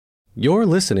You're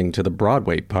listening to the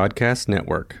Broadway Podcast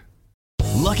Network.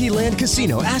 Lucky Land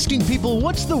Casino, asking people,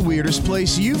 what's the weirdest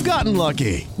place you've gotten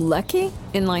lucky? Lucky?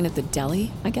 In line at the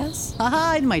deli, I guess?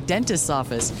 Aha, in my dentist's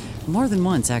office. More than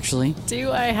once, actually.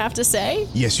 Do I have to say?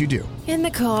 Yes, you do. In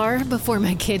the car before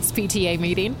my kids' PTA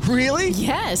meeting. Really?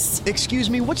 Yes.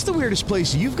 Excuse me, what's the weirdest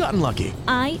place you've gotten lucky?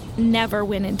 I never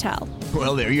win and tell.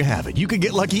 Well, there you have it. You can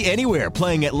get lucky anywhere,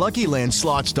 playing at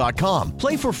LuckyLandSlots.com.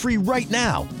 Play for free right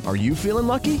now. Are you feeling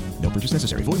lucky? No purchase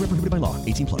necessary. Void where prohibited by law.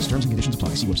 18 plus. Terms and conditions apply.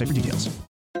 See website for details.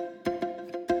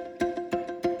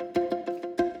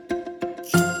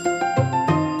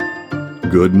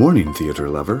 Good morning, theater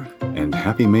lover, and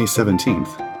happy May 17th.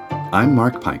 I'm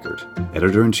Mark Pikert,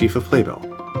 Editor-in-Chief of Playbill,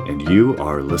 and you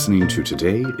are listening to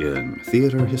Today in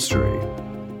Theater History.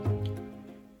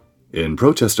 In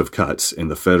protest of cuts in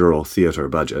the federal theater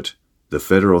budget, the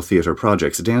Federal Theater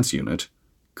Projects Dance Unit,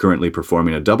 currently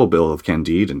performing a double bill of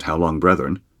Candide and How Long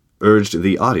Brethren, urged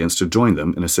the audience to join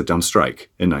them in a sit-down strike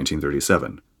in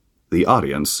 1937. The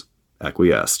audience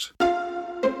acquiesced.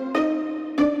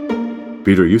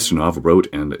 Peter Ustinov wrote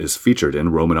and is featured in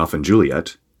Romanoff and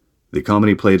Juliet. The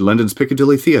comedy played London's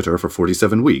Piccadilly Theatre for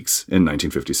 47 weeks in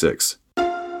 1956.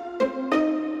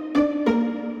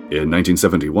 In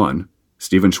 1971,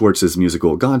 Stephen Schwartz's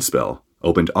musical Godspell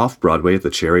opened off-Broadway at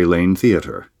the Cherry Lane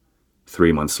Theatre.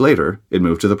 3 months later, it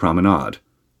moved to the Promenade.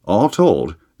 All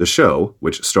told, the show,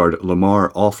 which starred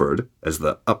Lamar Alford as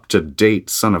the up-to-date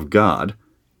Son of God,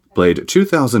 played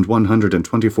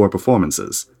 2,124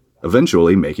 performances,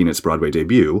 eventually making its Broadway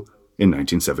debut in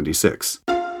 1976.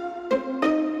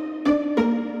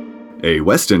 A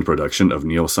West End production of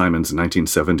Neil Simon's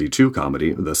 1972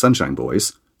 comedy The Sunshine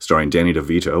Boys, starring Danny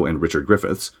DeVito and Richard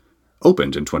Griffiths,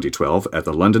 opened in 2012 at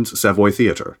the London's Savoy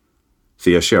Theatre.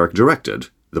 Thea Sharrock directed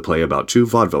the play about two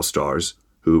vaudeville stars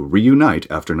who reunite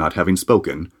after not having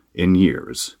spoken in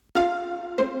years. The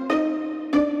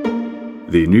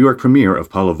New York premiere of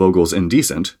Paula Vogel's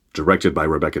Indecent, directed by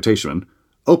Rebecca Teichman,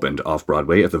 opened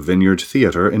off-Broadway at the Vineyard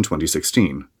Theatre in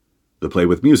 2016. The play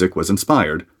with music was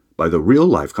inspired by the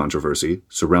real-life controversy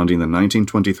surrounding the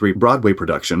 1923 Broadway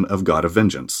production of God of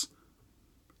Vengeance.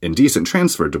 Indecent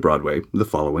transferred to Broadway the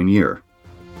following year.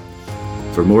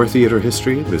 For more theater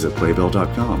history, visit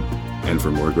Playbill.com. And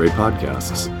for more great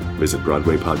podcasts, visit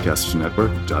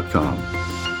BroadwayPodcastNetwork.com.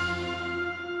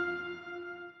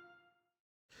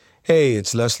 Hey,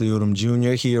 it's Leslie Odom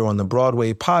Jr. here on the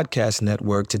Broadway Podcast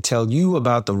Network to tell you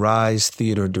about the Rise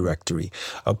Theater Directory,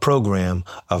 a program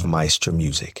of Maestro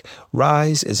Music.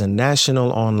 Rise is a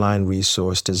national online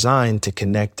resource designed to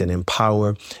connect and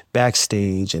empower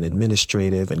backstage and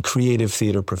administrative and creative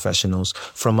theater professionals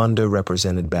from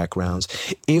underrepresented backgrounds.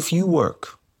 If you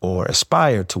work or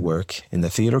aspire to work in the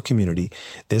theater community,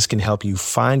 this can help you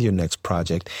find your next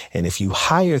project. And if you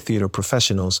hire theater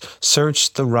professionals,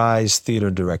 search the Rise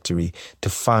Theater Directory to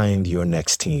find your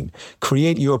next team.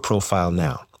 Create your profile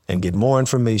now and get more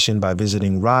information by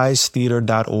visiting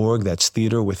risetheater.org. That's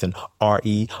theater with an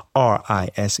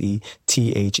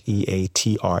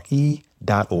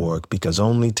RERISETHEATRE.org, because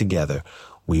only together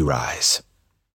we rise.